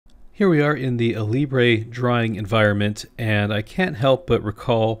Here we are in the Alibre drawing environment, and I can't help but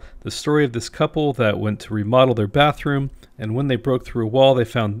recall the story of this couple that went to remodel their bathroom, and when they broke through a wall they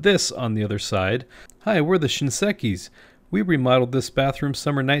found this on the other side. Hi, we're the Shinsekis. We remodeled this bathroom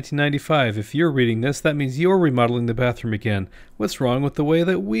summer 1995. If you're reading this, that means you're remodeling the bathroom again. What's wrong with the way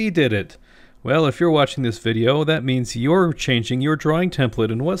that we did it? Well, if you're watching this video, that means you're changing your drawing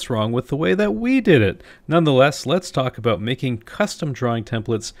template, and what's wrong with the way that we did it? Nonetheless, let's talk about making custom drawing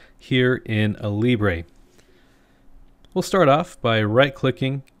templates here in Alibre. We'll start off by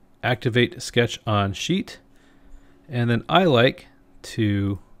right-clicking, Activate Sketch on Sheet, and then I like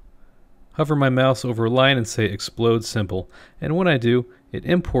to hover my mouse over a line and say Explode Simple. And when I do, it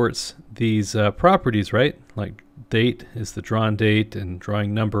imports these properties, right? Like date is the drawn date, and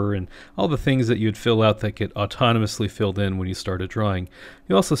drawing number, and all the things that you'd fill out that get autonomously filled in when you start a drawing.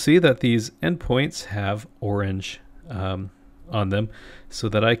 You also see that these endpoints have orange on them, so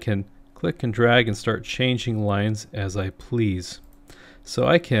that I can click and drag and start changing lines as I please. So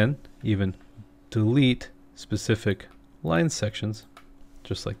I can even delete specific line sections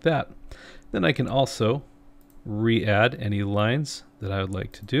just like that. Then I can also re-add any lines that I would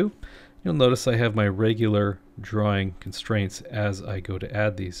like to do. You'll notice I have my regular drawing constraints as I go to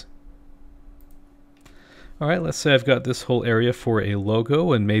add these. Alright, let's say I've got this whole area for a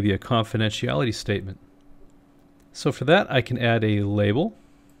logo and maybe a confidentiality statement. So for that I can add a label,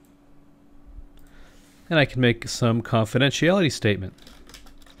 and I can make some confidentiality statement.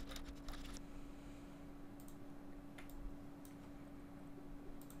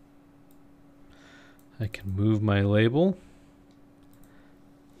 I can move my label,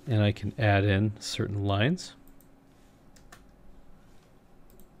 and I can add in certain lines.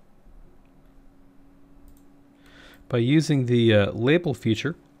 By using the label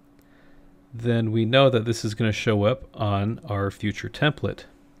feature, then we know that this is going to show up on our future template.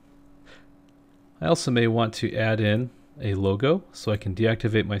 I also may want to add in a logo, so I can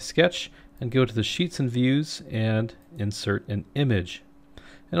deactivate my sketch and go to the Sheets and Views and insert an image.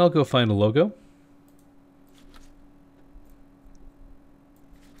 And I'll go find a logo.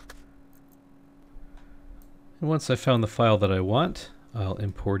 And once I've found the file that I want, I'll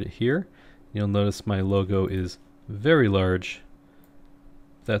import it here. You'll notice my logo is very large.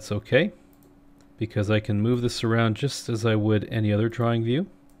 That's okay, because I can move this around just as I would any other drawing view.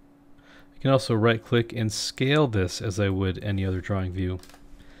 I can also right-click and scale this as I would any other drawing view.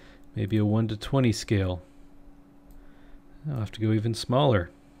 Maybe a 1:20 scale. I'll have to go even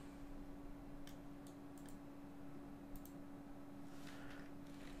smaller.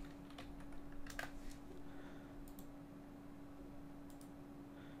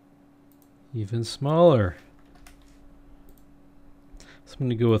 Even smaller. So I'm going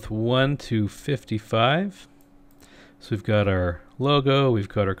to go with 1:55. So we've got our logo, we've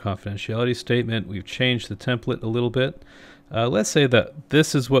got our confidentiality statement, we've changed the template a little bit. Let's say that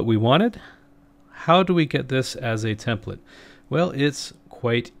this is what we wanted. How do we get this as a template? Well, it's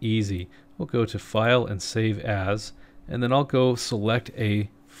quite easy. We'll go to File and Save As, and then I'll go select a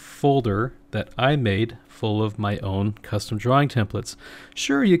folder that I made full of my own custom drawing templates.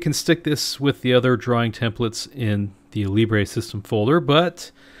 Sure, you can stick this with the other drawing templates in the Alibre system folder,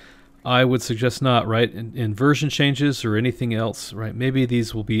 but I would suggest not, right? In version changes or anything else, right? Maybe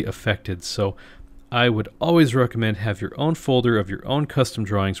these will be affected. So I would always recommend have your own folder of your own custom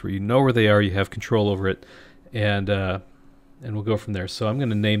drawings where you know where they are, you have control over it, and we'll go from there. So I'm going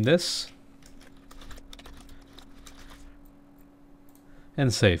to name this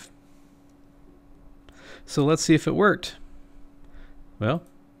and save. So let's see if it worked. Well,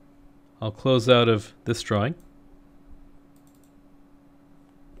 I'll close out of this drawing.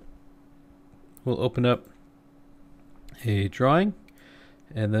 We'll open up a drawing,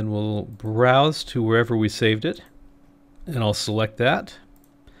 and then we'll browse to wherever we saved it, and I'll select that,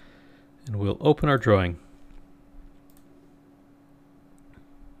 and we'll open our drawing.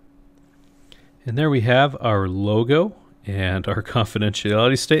 And there we have our logo and our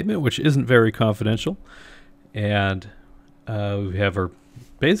confidentiality statement, which isn't very confidential, and we have our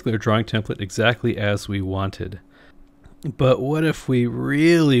basically our drawing template exactly as we wanted. But what if we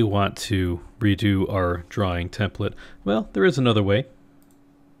really want to redo our drawing template? Well, there is another way.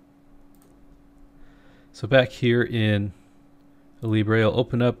 So back here in Alibre, I'll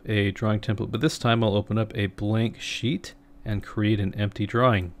open up a drawing template, but this time I'll open up a blank sheet and create an empty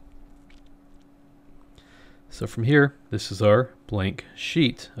drawing. So from here, this is our blank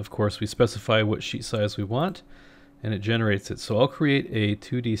sheet. Of course, we specify what sheet size we want, and it generates it. So I'll create a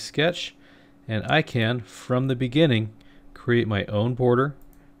 2D sketch, and I can, from the beginning, create my own border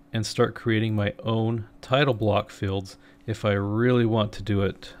and start creating my own title block fields if I really want to do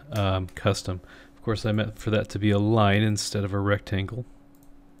it custom. Of course, I meant for that to be a line instead of a rectangle.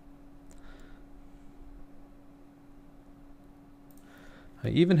 I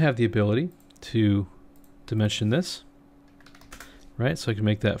even have the ability to dimension this, right? So I can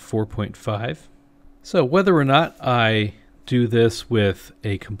make that 4.5. So whether or not I do this with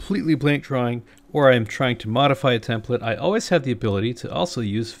a completely blank drawing or I'm trying to modify a template, I always have the ability to also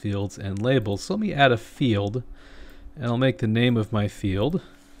use fields and labels. So let me add a field, and I'll make the name of my field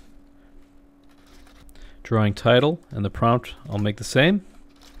drawing title, and the prompt I'll make the same,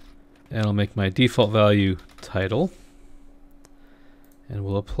 and I'll make my default value title, and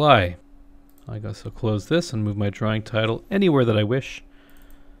we'll apply. I guess I'll close this and move my drawing title anywhere that I wish.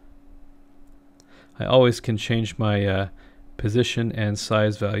 I always can change my position and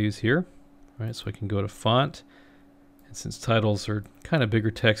size values here, right? So I can go to font, and since titles are kind of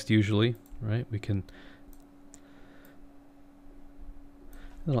bigger text usually, right, we can.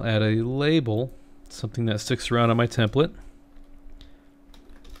 Then I'll add a label, something that sticks around on my template.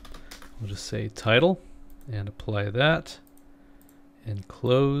 We'll just say title and apply that and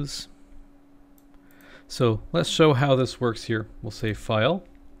close. So let's show how this works here. We'll say File,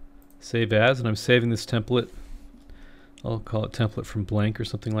 Save As, and I'm saving this template. I'll call it template from blank or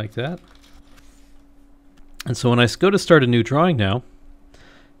something like that. And so when I go to start a new drawing now,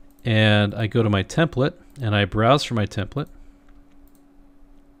 and I go to my template and I browse for my template,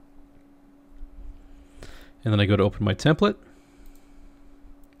 and then I go to open my template,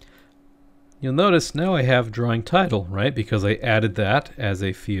 you'll notice now I have drawing title, right? Because I added that as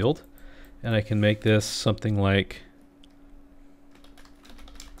a field, and I can make this something like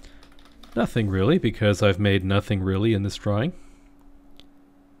nothing really, because I've made nothing really in this drawing.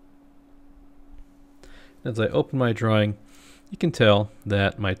 As I open my drawing, you can tell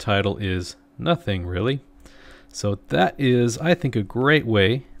that my title is nothing really. So that is, I think, a great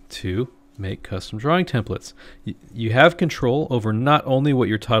way to make custom drawing templates. You have control over not only what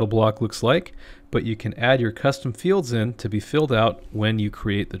your title block looks like, but you can add your custom fields in to be filled out when you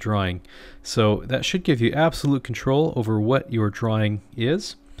create the drawing. So that should give you absolute control over what your drawing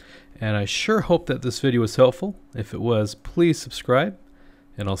is. And I sure hope that this video was helpful. If it was, please subscribe,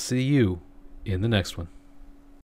 and I'll see you in the next one.